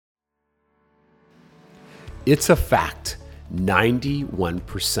It's a fact.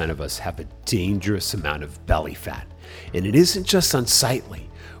 91% of us have a dangerous amount of belly fat. And it isn't just unsightly.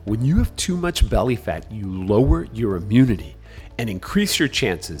 When you have too much belly fat, you lower your immunity and increase your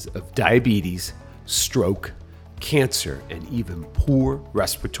chances of diabetes, stroke, cancer, and even poor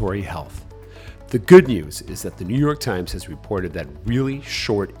respiratory health. The good news is that the New York Times has reported that really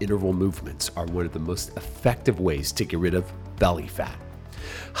short interval movements are one of the most effective ways to get rid of belly fat.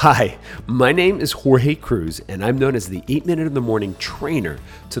 Hi, my name is Jorge Cruz, and I'm known as the 8 Minute in the Morning trainer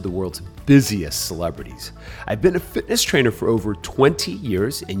to the world's busiest celebrities. I've been a fitness trainer for over 20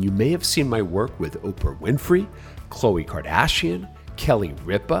 years, and you may have seen my work with Oprah Winfrey, Khloe Kardashian, Kelly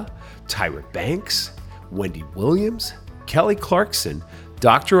Ripa, Tyra Banks, Wendy Williams, Kelly Clarkson,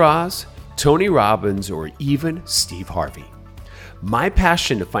 Dr. Oz, Tony Robbins, or even Steve Harvey. My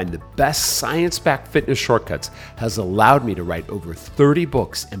passion to find the best science-backed fitness shortcuts has allowed me to write over 30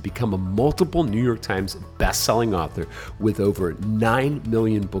 books and become a multiple New York Times best-selling author with over 9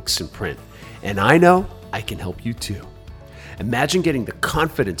 million books in print. And I know I can help you too. Imagine getting the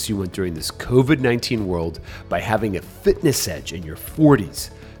confidence you want during this COVID-19 world by having a fitness edge in your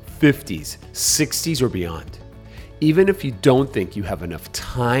 40s, 50s, 60s, or beyond. Even if you don't think you have enough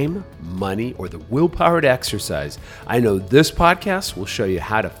time, money, or the willpower to exercise, I know this podcast will show you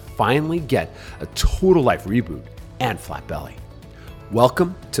how to finally get a total life reboot and flat belly.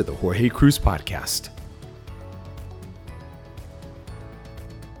 Welcome to the Jorge Cruz Podcast.